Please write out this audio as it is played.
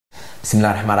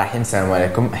Bismillahirrahmanirrahim, salam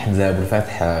alaikum, Hamza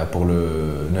pour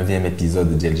le 9e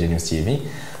épisode de Genious TV.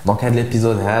 Donc,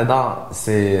 l'épisode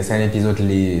c'est un épisode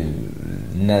les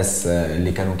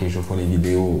canaux qui jouent les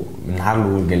vidéos.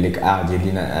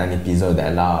 Un épisode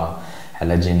à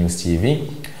la Genious TV.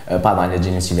 Pas dans la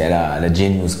Genious TV, à la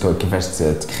Genious qui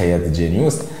fait créer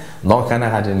Genious. Donc,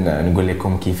 أنا غادي نقول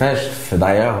لكم كيفاش.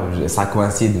 D'ailleurs, ça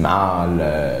coïncide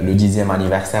avec le 10e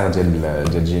anniversaire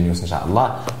de Genious,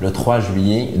 Inch'Allah. Le 3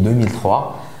 juillet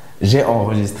 2003, j'ai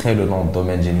enregistré le nom de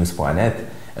domaine genius.net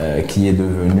qui est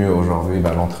devenu aujourd'hui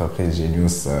l'entreprise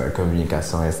Genious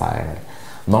Communication SARL.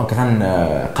 Donc,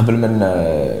 قبل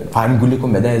ما نقول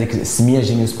لكم بعدا هذيك السميه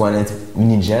genius.net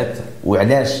منين جات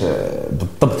وعلاش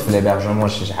بالضبط في l'hébergement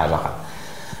شي حاجه اخرى.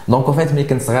 Donc en fait ملي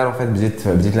كنت صغير en fait بديت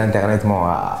الانترنت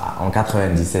en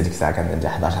 97 ديك الساعه كان عندي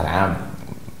 11 عام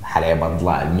بحال عباد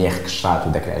الله الميخ كشاط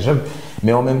وداك العجب.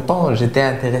 Mais en même temps j'étais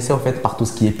intéressé en fait par tout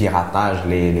ce qui est piratage,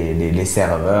 les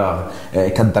serveurs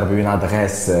كتضرب une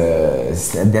adresse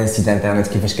d'un site internet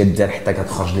كيفاش كدير حتى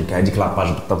كتخرج لك هذيك لا باج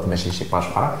بالضبط ماشي شي باج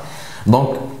اخرى. Donc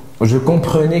je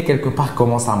comprenais quelque part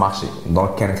comment ça marchait.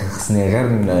 Donc كان خصني غير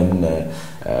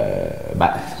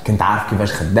كنت عارف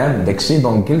كيفاش خدام داكشي.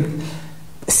 Donc قلت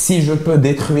si je peux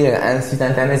détruire un site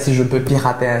internet, si je peux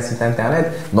pirater un site internet,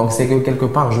 donc c'est que quelque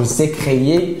part je sais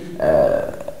créer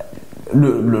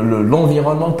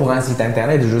l'environnement pour un site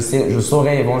internet, je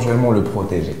saurais éventuellement le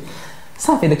protéger.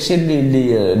 Ça fait que chez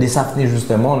les safnés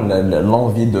justement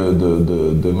l'envie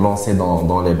de me lancer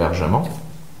dans l'hébergement.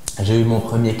 J'ai eu mon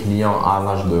premier client à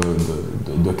l'âge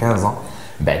de 15 ans.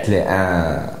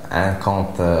 Un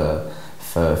compte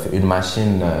une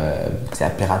machine qui a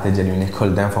piraté une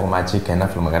école d'informatique هنا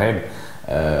في المغرب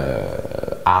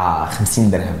à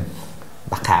 50 درهم.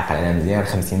 بقى عاقل انا مزيان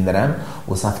 50 درهم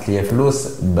وصافت لي فلوس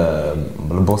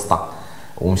بالبوسطه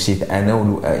ومشيت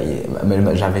انا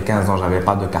j'avais 15 ans, j'avais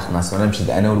pas de carte nationale. مشيت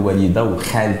انا والوالده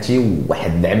وخالتي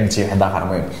وواحد عمتي واحد اخر.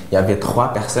 المهم il y avait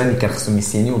 3 personnes اللي كان خصهم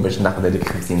يسينيو باش ناخذ هذيك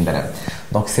 50 درهم.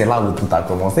 Donc c'est là où tout a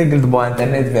commencé. قلت بو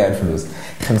انترنت فيها الفلوس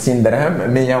 50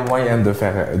 درهم mais il y a moyen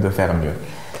de faire mieux.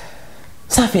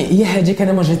 Ça fait il y a هذيك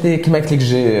انا j'étais كما قلت لك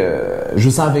je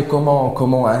savais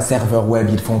comment un serveur web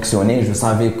il fonctionnait, je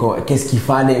savais qu'est-ce qu'il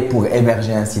fallait pour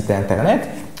héberger un site internet.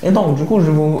 Et donc du coup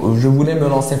je voulais me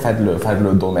lancer faire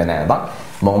le domaine هذا.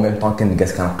 Mais en même temps كنت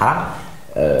جالس كنقرا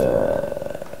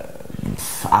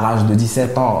à l'âge de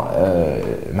 17 ans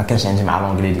ما كانش عندي مع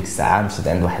l'anglais ديك الساعه. مشيت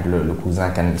عند واحد لو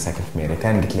كوزان كان ساكن في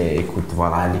امريكان قلت له écoute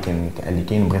voilà اللي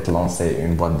كاين بغيت لونسي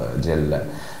اون بواد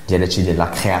ديال هادشي ديال لا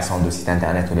كرياسيون دو سيت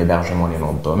انترنت وليبرجمون لي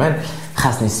نون دومين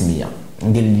خاصني سميه.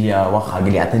 قال لي واخا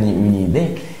قال لي عطيني اون ايدي.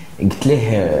 قلت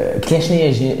له شنو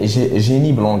هي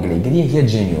جيني بالانجلي. قال لي هي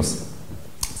جينيوس.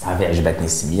 صافي عجبتني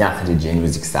السميه خديت جينيوس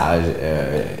ديك الساعه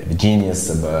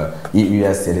جينيوس اي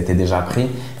يو اس elle était déjà pris.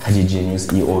 خديت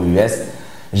جينيوس اي او يو اس.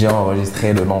 J'ai enregistré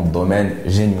le nom de domaine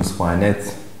genius.net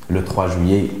le 3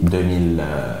 juillet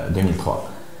 2003.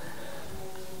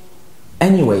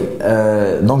 Anyway,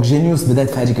 donc Genius بدأت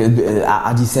في هذيك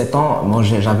à 17 ans. Moi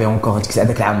j'avais encore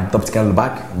هذاك العام بالضبط كان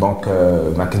الباك. donc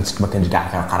ما كنتش كاع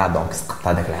كنقرا. donc سقطت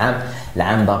هذاك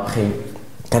العام دابري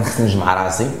كان خصني نجمع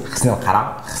راسي, خصني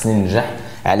نقرا, خصني ننجح.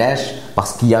 علاش؟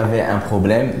 parce qu'il y avait un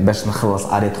problème باش نخلص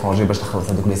à l'étranger, باش نخلص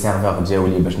هذوك les serveurs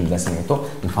ديالي باش نبدا سميتو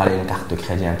il fallait une carte de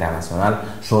crédit internationale,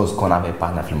 chose qu'on n'avait pas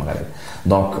هنا في المغرب.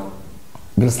 donc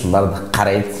جلست الارض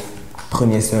قريت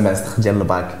premier semestre ديال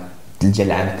الباك ديال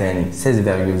العام الثاني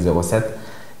 16,07,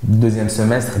 deuxième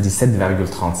semestre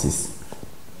 17,36.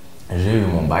 j'ai eu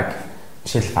mon bac.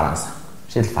 مشيت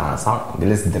لفرنسا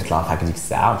جلست درت لافاك ديك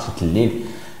الساعه. مشيت الليل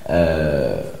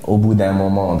au bout d'un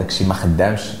moment داكشي ما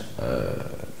خدامش.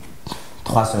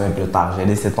 3 semaines plus tard j'ai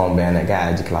laissé tomber انا كاع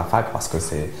هذيك la fac parce que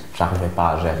j'arrivais pas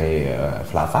à gérer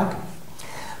la fac.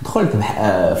 دخلت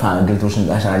قلت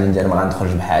واش غادي ندير. ما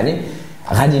غندخلش بحالي,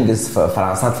 غادي نجلس في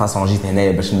فرنسا. د فاصون جيت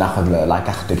هنايا باش ناخذ لا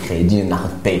كارت دو كريدي, ناخذ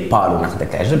باي بال وناخذ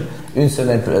داك العجب. une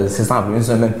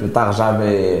semaine plus tard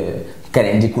كان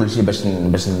عندي كلشي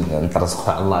باش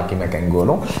نترزقوا على الله كما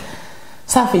كنقولوا.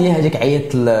 صافي هي هذيك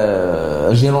عيطت.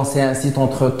 j'ai lancé un site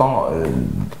entre temps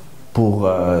pour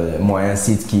moi, un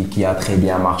site qui a très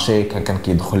bien marché, quelqu'un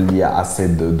qui a assez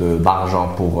d'argent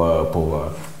pour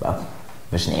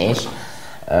باش نعيش.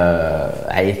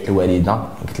 عيطت للوالده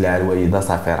قلت لها الوالده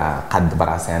صافي راه قد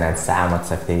براسي انا هاد الساعه ما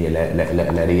تصيفط لي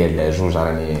لا ريال لا جوج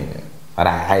راه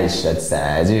عايش هاد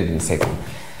الساعه هادي نسيتهم.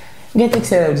 قالت لك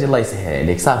سير ودي الله يسهل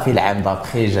عليك. صافي العام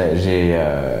دابري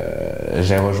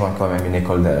j'ai rejoint quand même une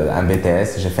école un BTS.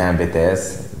 j'ai fait un BTS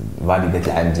validé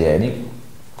العام ديالي.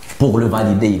 pour le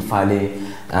valider il fallait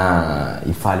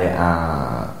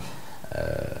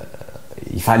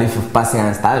il fallait passer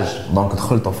un stage. Donc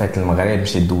دخلت en fait المغرب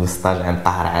مشيت دوز stage عند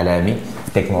طاهر عالمي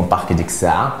في تكنو بارك ديك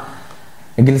الساعه.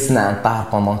 جلسنا عند طاهر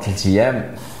pendant 3 ايام.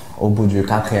 au bout du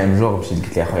 4e jour مشيت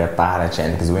قلت لي اخويا طاهر هادشي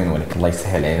عندك زوين ولكن الله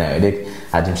يسهل علينا عليك.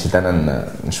 غادي مشيت انا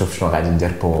نشوف شنو غادي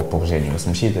ندير بور جينيوس.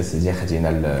 مشيت سيدي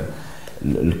خدينا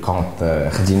الكونت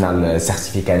خدينا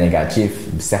السيرتيفيكا نيجاتيف.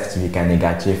 بالسيرتيفيكا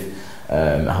نيجاتيف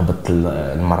هبطت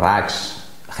لمراكش.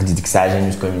 خديت ديك الساعه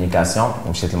جينيوس كومونيكاسيون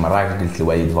ومشيت لمراكش. قلت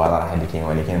للوالد فوالا راه اللي كاين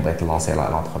ولكن بغيت نلونسي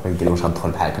لونتربريز. قال لي واش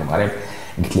غتدخل بحالك المغرب؟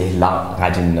 قلت ليه لا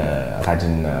غادي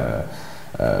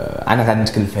انا غادي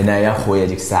نتكلف هنايا. خويا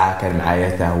ديك الساعه كان معايا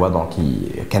حتى هو دونك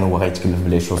كان هو غيتكلف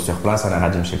بلي شوز سور بلاص. انا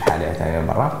غادي نمشي بحالي حتى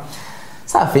برا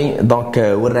صافي. دونك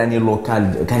وراني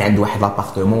اللوكال كان عنده واحد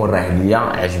لابارتمون وراه ليا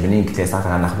عجبني. قلت له صافي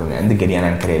غناخذو من عندك. قال لي انا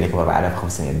نكري لك ب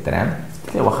 4500 درهم.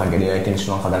 قلت له واخا. قال لي ولكن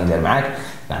شنو نقدر ندير معاك؟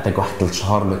 نعطيك واحد 3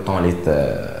 شهور لو طون اللي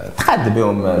تقاد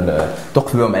بهم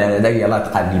توقف بهم على داك يلاه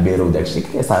تقاد البيرو وداكشي.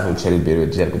 قلت له صافي تشري البيرو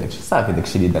ديالك وداكشي صافي.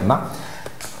 داكشي اللي درنا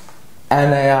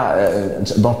انايا.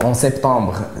 دونك اون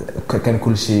سبتمبر كان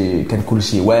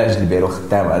كلشي واجد البيرو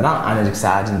خدام. انا ديك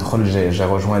الساعه غادي ندخل. جي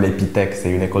روجوان ليبيتك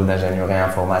سي اون ايكول دانجينيوري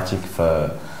انفورماتيك في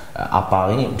ا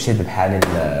باري. مشيت بحالي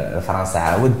لفرنسا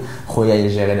عاود. خويا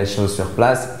يجيري لي شوز سور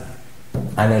بلاس.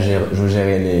 انا جو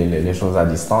جيري les choses à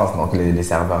distance donc les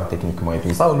serveurs techniquement et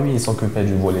tout ça. Lui il s'occupait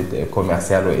du volet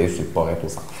commercial et support et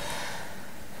tout ça.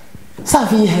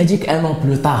 صافي هذيك un an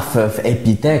plus tard في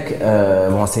Epitech.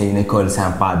 Bon c'est une école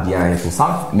sympa bien et tout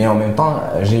ça mais en même temps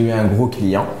j'ai eu un gros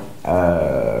client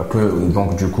que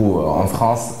donc du coup en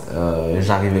France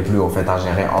j'arrivais plus en fait à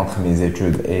gérer entre mes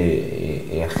études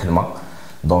et khidma.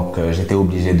 Donc j'étais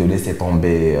obligé de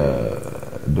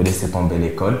laisser tomber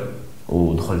l'école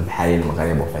ou دخلت بحالي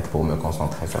المغرب en fait pour me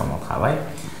concentrer sur mon travail.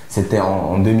 C'était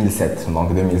en 2007.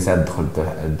 Donc 2007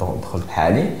 دخلت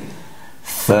بحالي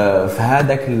في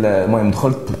هذاك المهم.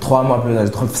 دخلت 3 mois plus tard.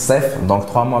 دخلت في الصيف. donc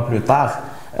 3 mois plus tard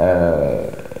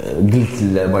قلت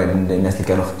المهم الناس اللي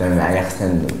كانوا خدامين معايا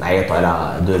خصنا نعيطوا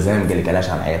على دوزيام. قال لك علاش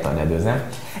غنعيطوا على دوزيام؟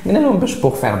 قلنا لهم باش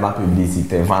بور فير لا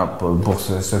بوبليسيتي بور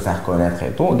سو فير كونيتر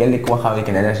اي تو. قال لك واخا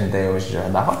ولكن علاش نتايا واش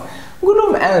واحد اخر؟ نقول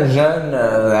لهم ان جون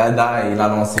هذا il a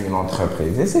lancé une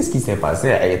entreprise et c'est ce qui s'est passé.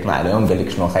 عيطنا عليهم. قال لك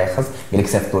شنو خايخص؟ قال لك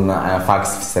صيفطوا لنا ان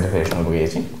فاكس في السيرفي شنو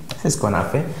بغيتي. سي سكو انا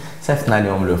في صيفطنا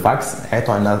لهم لو فاكس.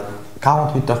 عيطوا لنا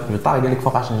 48 heures plus tard. قال لك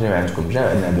فوقاش نجيو عندكم. جاو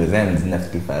عندنا دوزيام نزلنا في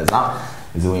التلفازه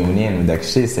زوينين وداك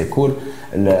الشيء سي كول.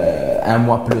 un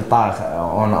mois plus tard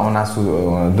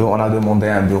on a demandé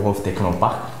un bureau في تكنو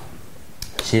بارك.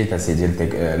 مشيت اسيدي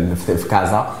في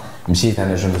كازا. مشيت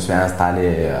انا جو me suis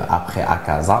installé après à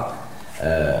Casa.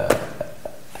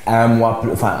 un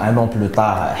an plus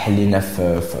tard حلينا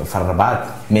في الرباط.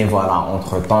 mais voilà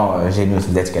entre temps Genious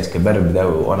بدات كتكبر.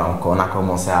 بداو on a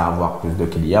commencé à avoir plus de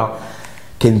clients.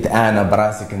 كنت انا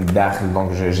براسي كنت داخل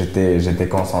donc j'étais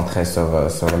concentré sur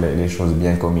les choses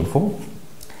bien comme il faut.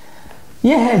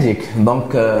 هاديك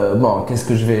donc bon qu'est-ce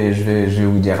que je vais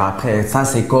vous dire après ça?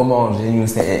 C'est comment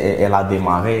Genious elle a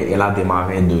démarré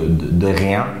de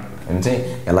rien.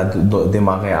 Elle a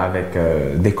démarré avec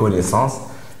des connaissances,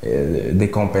 des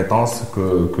compétences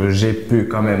que j'ai pu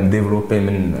quand même développer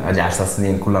من 10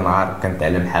 سنين. كل نهار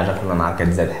كنتعلم حاجه كل نهار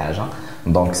كتزاد حاجه.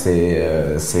 donc c'est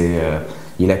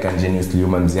il a كان Genious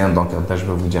اليوم مزيان. donc je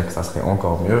veux vous dire que ça serait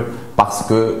encore mieux parce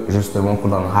que justement كل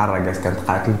نهار راه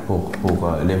كنتقاتل pour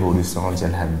l'évolution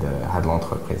ديال هاد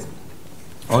l'entreprise.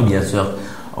 donc bien sûr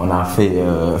on a fait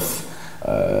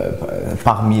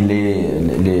parmi les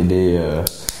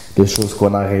choses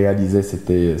qu'on a réalisées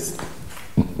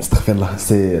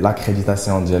c'est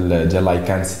l'accréditation de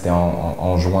l'ICANN. C'était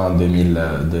en juin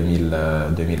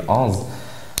 2011.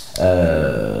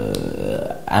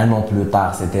 Un an plus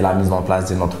tard, c'était la mise en place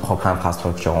de notre propre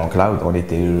infrastructure en cloud. On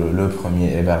était le premier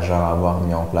hébergeur à avoir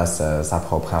mis en place sa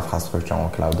propre infrastructure en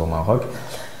cloud au Maroc.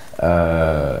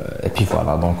 Et puis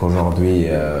voilà, donc aujourd'hui,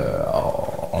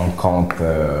 on compte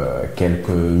quelques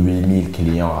 8000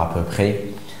 clients à peu près.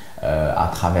 À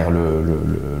travers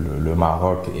le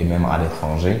Maroc et même à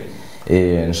l'étranger. Et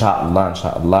Inch'Allah,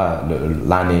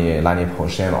 l'année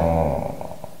prochaine,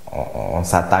 on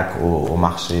s'attaque au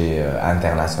marché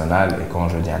international. Et quand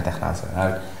je dis international,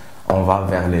 on va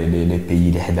vers les pays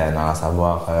les Hadana, à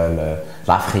savoir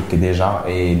l'Afrique déjà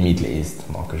et le Middle East.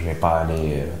 Donc je ne vais pas aller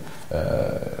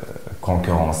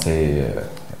concurrencer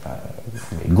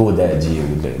les GoDaddy ou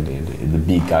les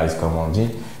big guys comme on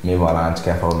dit. Mais voilà, en tout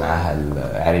cas,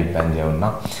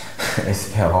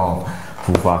 espérons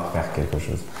pouvoir faire quelque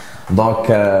chose. Donc,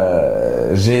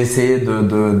 j'ai essayé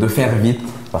de faire vite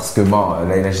parce que bon,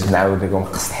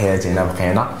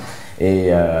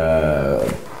 et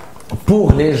pour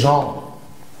les gens,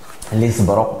 les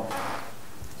sbro,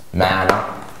 معنا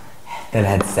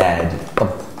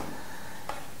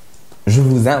Je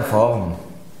vous informe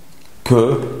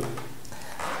que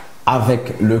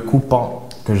avec le coupon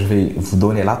que je vais vous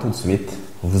donner là tout de suite,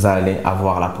 vous allez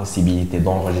avoir la possibilité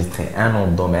d'enregistrer un nom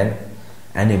de domaine,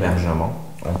 un hébergement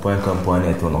en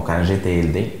 .com.net ou donc un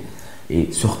GTLD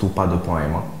et surtout pas de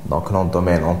 .ma. Donc nom de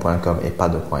domaine en .com et pas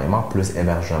de .ma plus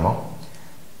hébergement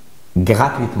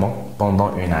gratuitement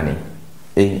pendant une année.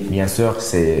 Et bien sûr,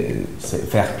 c'est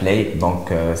fair play,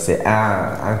 donc c'est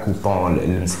un coupon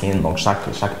le skin, donc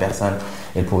chaque personne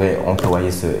elle pourrait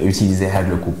utiliser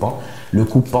le coupon. Le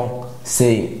coupon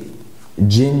c'est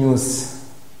Genious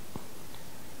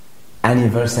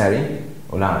Anniversary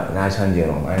ou là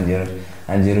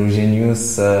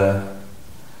Genius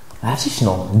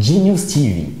Genius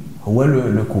TV. Où est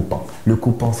le coupon? Le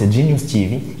coupon c'est Genius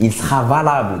TV. Il sera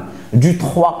valable du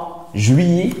 3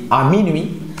 juillet à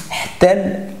minuit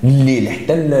tel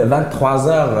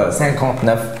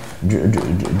 23h59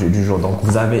 du jour. Donc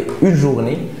vous avez une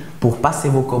journée pour passer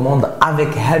vos commandes avec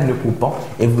le coupon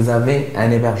et vous avez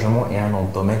un hébergement et un nom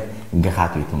de domaine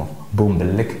gratuitement. Boum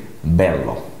belek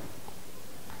bello.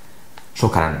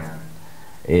 Shukran.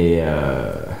 Et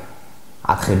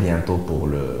à très bientôt pour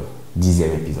le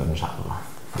 10e épisode, Inch'Allah.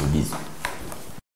 Bisous.